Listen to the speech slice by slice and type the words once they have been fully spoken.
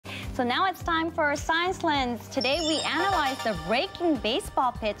So now it's time for our Science Lens. Today we analyze the breaking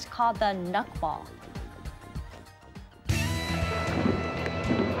baseball pitch called the knuckleball.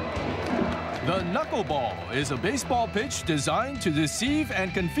 The knuckleball is a baseball pitch designed to deceive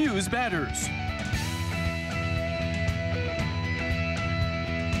and confuse batters.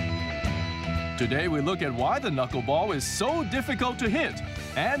 Today we look at why the knuckleball is so difficult to hit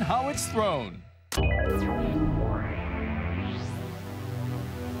and how it's thrown.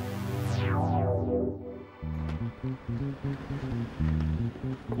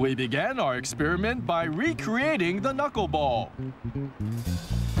 We began our experiment by recreating the knuckleball.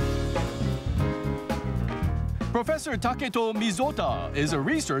 Professor Taketo Mizota is a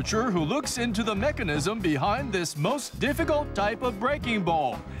researcher who looks into the mechanism behind this most difficult type of breaking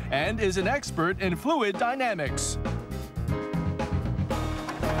ball and is an expert in fluid dynamics.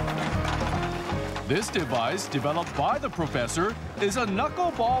 This device, developed by the professor, is a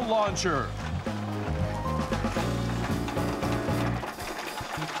knuckleball launcher.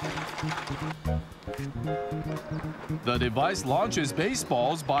 The device launches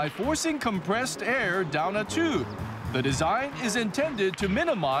baseballs by forcing compressed air down a tube. The design is intended to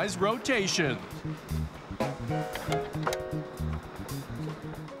minimize rotation.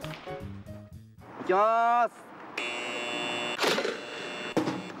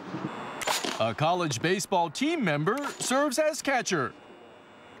 A college baseball team member serves as catcher.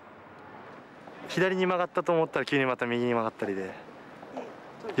 左に曲がったと思ったら急にまた右に曲がったりで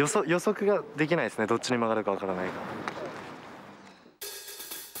予測ができないですね。どっちに曲がるかわからないから。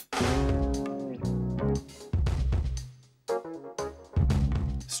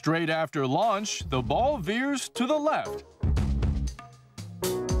Straight after launch, the ball veers to the left.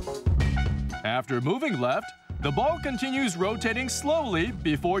 After moving left, the ball continues rotating slowly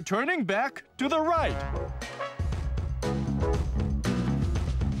before turning back to the right.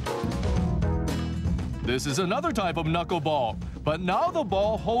 This is another type of knuckleball, but now the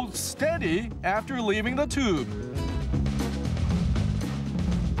ball holds steady after leaving the tube.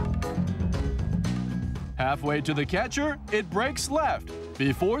 Halfway to the catcher, it breaks left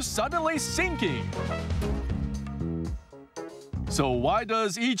before suddenly sinking. So why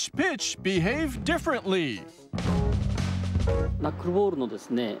does each pitch behave differently?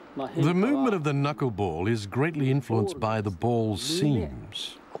 The movement of the knuckleball is greatly influenced by the ball's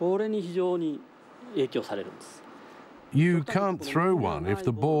seams. You can't throw one if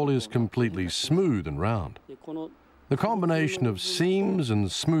the ball is completely smooth and round. The combination of seams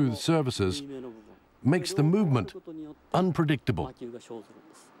and smooth surfaces makes the movement unpredictable.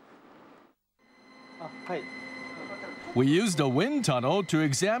 We used a wind tunnel to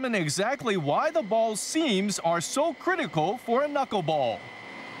examine exactly why the ball's seams are so critical for a knuckleball.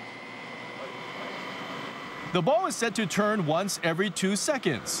 The ball is set to turn once every 2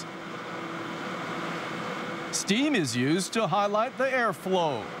 seconds. Steam is used to highlight the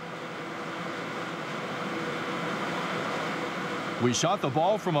airflow. We shot the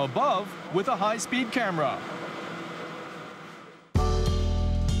ball from above with a high-speed camera.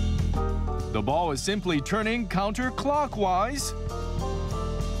 The ball is simply turning counterclockwise,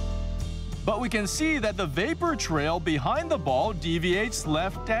 but we can see that the vapor trail behind the ball deviates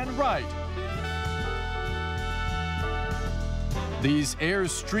left and right. These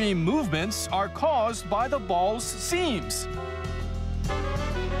airstream movements are caused by the ball's seams.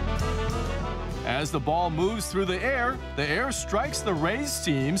 As the ball moves through the air strikes the raised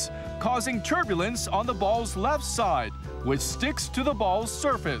seams, causing turbulence on the ball's left side, which sticks to the ball's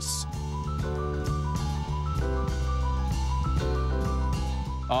surface.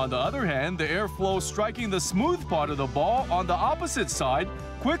 On the other hand, the airflow striking the smooth part of the ball on the opposite side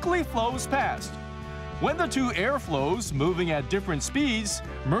quickly flows past. When the two airflows, moving at different speeds,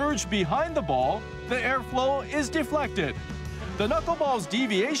 merge behind the ball, the airflow is deflected. The knuckleball's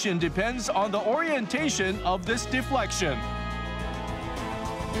deviation depends on the orientation of this deflection.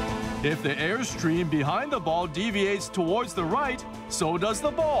 If the airstream behind the ball deviates towards the right, so does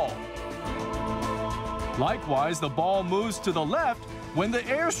the ball. Likewise, the ball moves to the left when the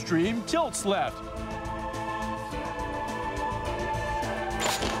airstream tilts left.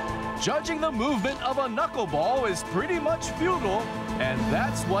 Judging the movement of a knuckleball is pretty much futile, and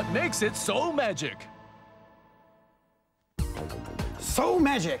that's what makes it so magic. So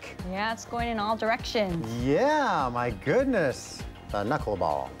magic! Yeah, it's going in all directions. Yeah, my goodness. The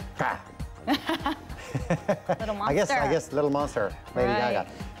knuckleball. Little monster. I guess little monster, Lady Gaga.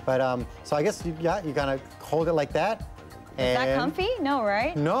 But so I guess you gotta hold it like that. Is that comfy? No,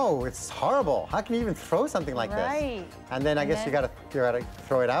 right? No, it's horrible. How can you even throw something like this? And then I guess you gotta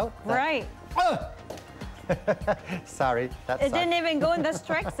throw it out. Right. Sorry, that It didn't even go in the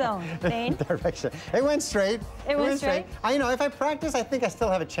strike zone, Dane. direction. It went straight. It went straight? You know, if I practice, I think I still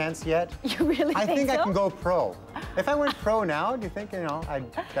have a chance yet. You really I think so? I can go pro. If I went pro now, do you think, you know,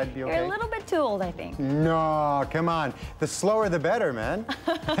 that'd be okay? You're a little bit too old, I think. No, come on. The slower the better, man.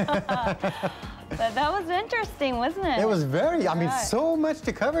 But that was interesting, wasn't it? It was very, I mean, Right. so much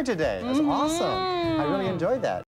to cover today. It was awesome. I really enjoyed that.